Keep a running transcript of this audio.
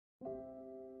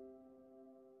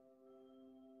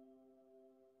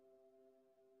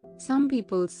Some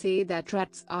people say that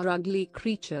rats are ugly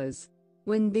creatures.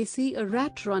 When they see a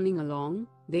rat running along,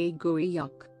 they go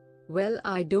yuck. Well,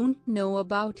 I don't know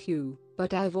about you,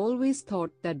 but I've always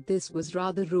thought that this was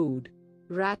rather rude.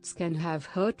 Rats can have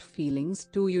hurt feelings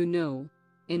too, you know.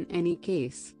 In any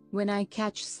case, when I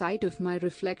catch sight of my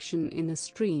reflection in a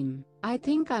stream, I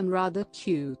think I'm rather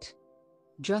cute.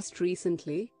 Just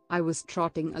recently, I was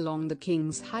trotting along the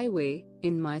King's Highway,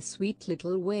 in my sweet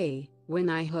little way, when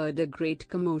I heard a great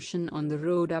commotion on the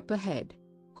road up ahead.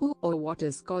 Who or what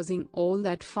is causing all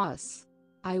that fuss?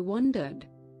 I wondered.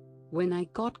 When I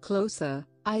got closer,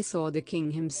 I saw the king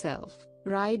himself,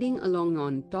 riding along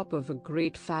on top of a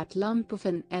great fat lump of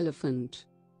an elephant.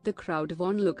 The crowd of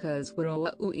onlookers were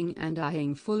oohing and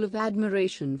eyeing, full of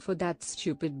admiration for that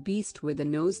stupid beast with a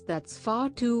nose that's far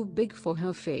too big for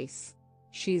her face.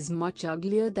 She's much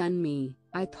uglier than me,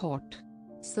 I thought.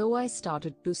 So I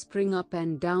started to spring up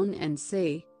and down and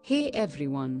say, "Hey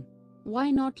everyone! Why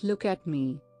not look at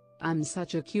me? I'm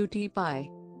such a cutie pie.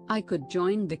 I could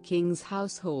join the king's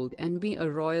household and be a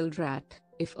royal rat,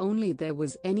 if only there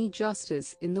was any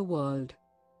justice in the world."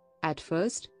 At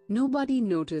first, nobody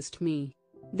noticed me.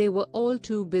 They were all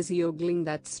too busy ogling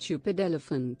that stupid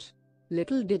elephant.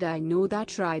 Little did I know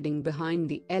that riding behind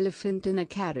the elephant in a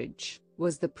carriage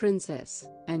was the princess,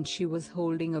 and she was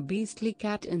holding a beastly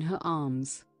cat in her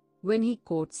arms. When he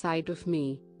caught sight of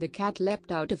me, the cat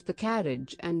leapt out of the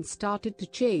carriage and started to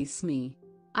chase me.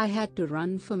 I had to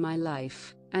run for my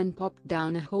life, and popped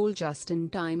down a hole just in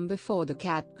time before the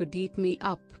cat could eat me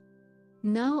up.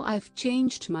 Now I've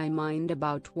changed my mind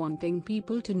about wanting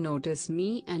people to notice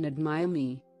me and admire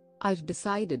me. I've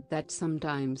decided that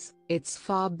sometimes, it's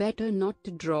far better not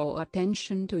to draw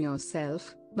attention to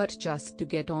yourself, but just to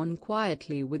get on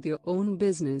quietly with your own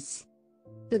business.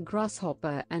 The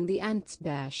grasshopper and the ants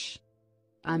dash.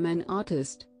 I'm an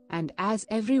artist, and as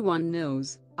everyone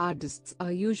knows, artists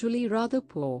are usually rather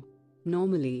poor.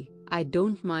 Normally, I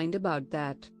don't mind about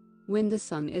that. When the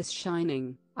sun is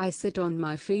shining, I sit on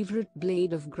my favorite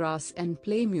blade of grass and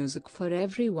play music for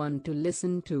everyone to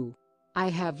listen to. I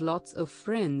have lots of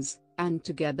friends, and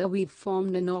together we've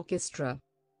formed an orchestra.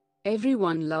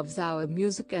 Everyone loves our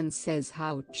music and says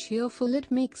how cheerful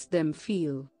it makes them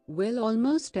feel. Well,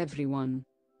 almost everyone.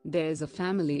 There's a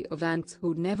family of ants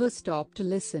who never stop to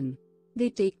listen. They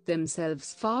take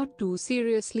themselves far too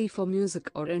seriously for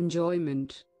music or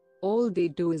enjoyment. All they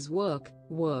do is work,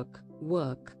 work,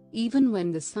 work, even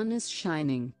when the sun is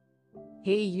shining.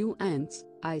 "Hey you ants,"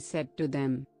 I said to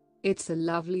them. "It's a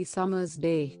lovely summer's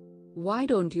day. Why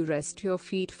don't you rest your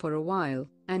feet for a while,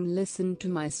 and listen to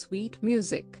my sweet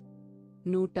music?"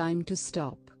 "No time to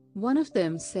stop," one of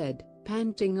them said,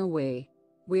 panting away.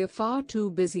 "We're far too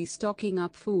busy stocking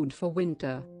up food for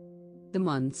winter." The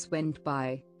months went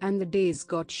by, and the days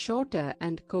got shorter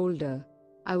and colder.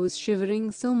 I was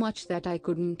shivering so much that I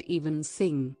couldn't even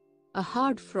sing. A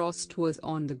hard frost was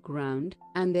on the ground,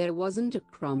 and there wasn't a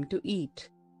crumb to eat.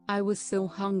 I was so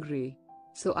hungry.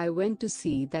 So I went to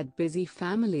see that busy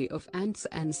family of ants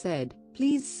and said,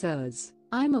 "Please sirs,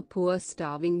 I'm a poor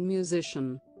starving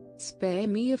musician. Spare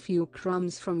me a few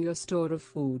crumbs from your store of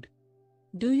food."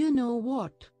 Do you know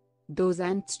what? Those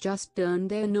ants just turned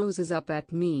their noses up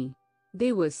at me.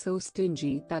 They were so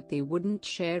stingy that they wouldn't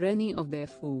share any of their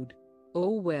food.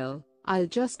 Oh well, I'll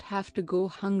just have to go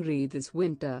hungry this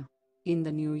winter. In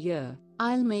the new year,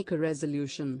 I'll make a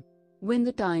resolution. When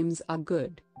the times are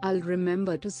good, I'll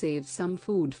remember to save some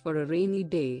food for a rainy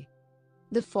day.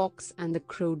 The fox and the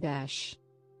crow dash.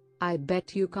 I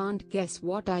bet you can't guess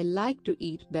what I like to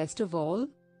eat best of all?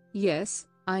 Yes,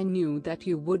 I knew that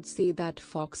you would say that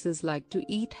foxes like to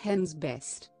eat hens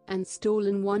best, and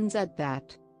stolen ones at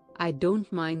that. I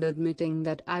don't mind admitting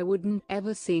that I wouldn't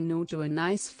ever say no to a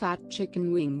nice fat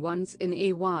chicken wing once in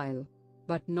a while.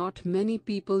 But not many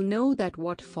people know that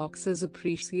what foxes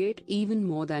appreciate even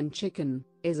more than chicken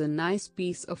is a nice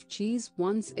piece of cheese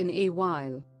once in a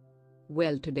while.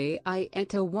 Well, today I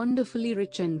ate a wonderfully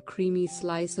rich and creamy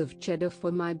slice of cheddar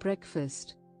for my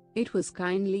breakfast. It was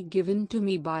kindly given to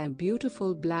me by a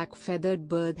beautiful black feathered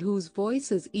bird whose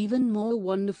voice is even more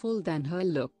wonderful than her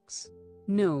looks.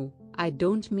 No, I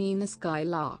don't mean a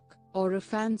skylark, or a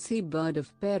fancy bird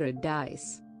of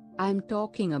paradise. I'm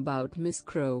talking about Miss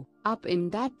Crow, up in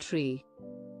that tree.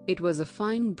 It was a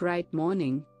fine bright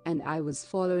morning, and I was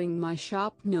following my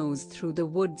sharp nose through the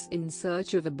woods in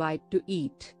search of a bite to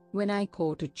eat, when I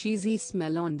caught a cheesy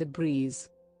smell on the breeze.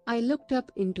 I looked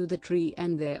up into the tree,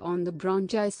 and there on the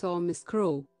branch I saw Miss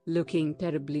Crow, looking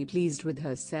terribly pleased with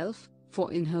herself,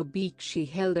 for in her beak she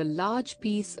held a large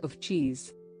piece of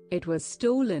cheese. It was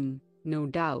stolen, no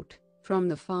doubt, from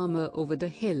the farmer over the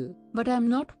hill, but I'm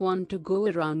not one to go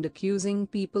around accusing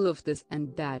people of this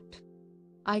and that.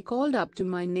 I called up to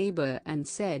my neighbor and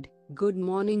said, "Good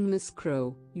morning, Miss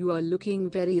Crow. You are looking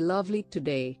very lovely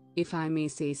today, if I may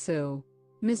say so."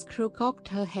 Miss Crow cocked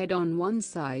her head on one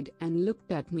side and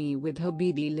looked at me with her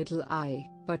beady little eye,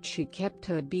 but she kept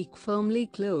her beak firmly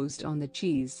closed on the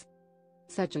cheese.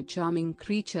 Such a charming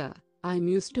creature, I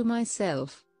mused to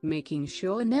myself, making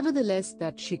sure nevertheless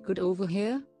that she could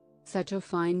overhear. Such a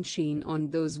fine sheen on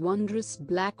those wondrous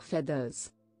black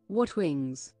feathers. What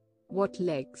wings! What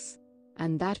legs!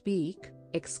 And that beak,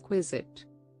 exquisite.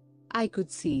 I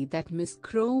could see that Miss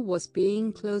Crow was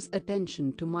paying close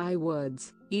attention to my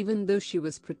words, even though she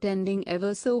was pretending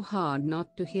ever so hard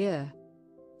not to hear.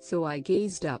 So I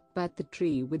gazed up at the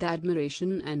tree with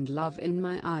admiration and love in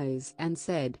my eyes and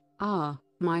said, "Ah,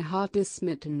 my heart is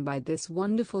smitten by this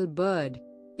wonderful bird.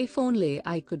 If only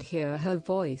I could hear her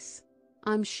voice.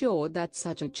 I'm sure that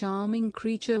such a charming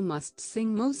creature must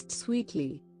sing most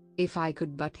sweetly. If I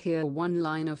could but hear one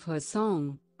line of her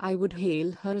song, I would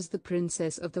hail her as the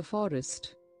princess of the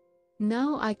forest."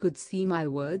 Now I could see my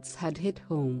words had hit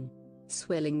home.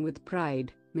 Swelling with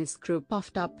pride, Miss Crow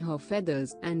puffed up her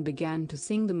feathers and began to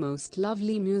sing the most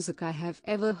lovely music I have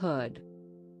ever heard.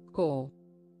 Caw.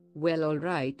 Well, all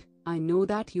right, I know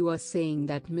that you are saying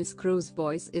that Miss Crow's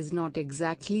voice is not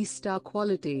exactly star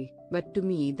quality, but to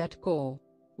me that caw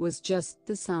was just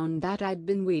the sound that I'd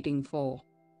been waiting for.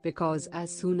 Because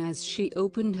as soon as she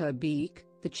opened her beak,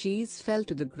 the cheese fell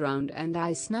to the ground and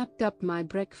I snapped up my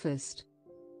breakfast.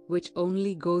 Which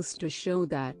only goes to show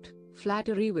that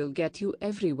flattery will get you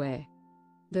everywhere.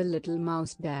 The little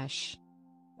mouse dash.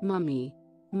 "Mummy,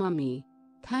 Mummy,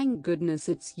 thank goodness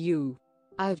it's you.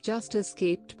 I've just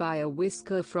escaped by a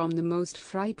whisker from the most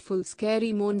frightful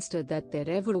scary monster that there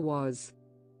ever was.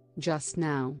 Just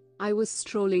now, I was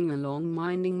strolling along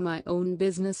minding my own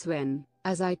business when,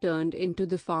 as I turned into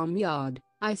the farmyard,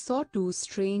 I saw two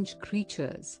strange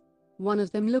creatures. One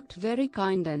of them looked very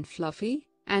kind and fluffy,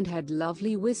 and had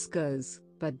lovely whiskers,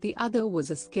 but the other was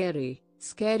a scary,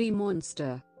 scary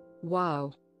monster.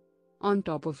 Wow! On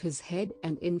top of his head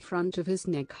and in front of his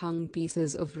neck hung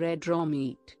pieces of red raw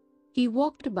meat. He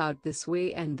walked about this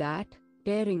way and that,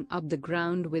 tearing up the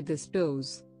ground with his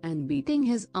toes, and beating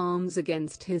his arms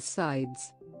against his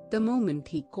sides. The moment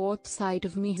he caught sight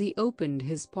of me, he opened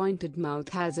his pointed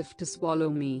mouth as if to swallow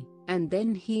me, and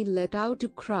then he let out a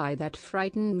cry that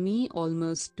frightened me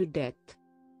almost to death.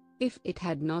 If it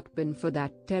had not been for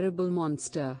that terrible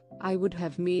monster, I would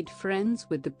have made friends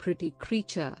with the pretty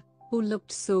creature, who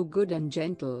looked so good and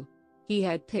gentle. He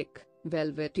had thick,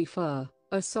 velvety fur,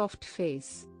 a soft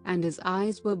face, and his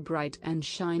eyes were bright and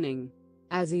shining.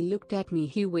 As he looked at me,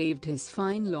 he waved his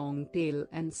fine long tail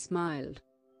and smiled.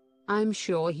 I'm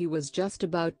sure he was just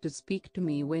about to speak to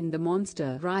me when the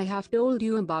monster I have told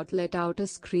you about let out a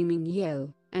screaming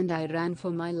yell, and I ran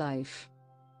for my life.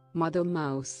 Mother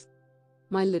Mouse.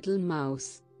 My little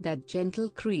mouse, that gentle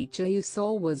creature you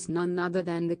saw was none other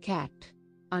than the cat.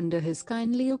 Under his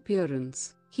kindly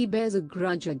appearance, he bears a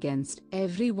grudge against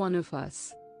every one of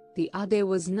us. The other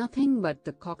was nothing but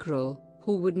the cockerel,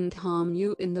 who wouldn't harm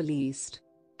you in the least.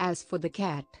 As for the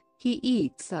cat, he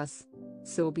eats us.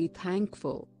 So be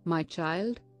thankful, my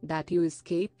child, that you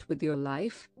escaped with your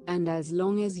life, and as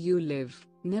long as you live,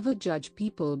 never judge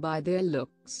people by their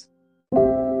looks.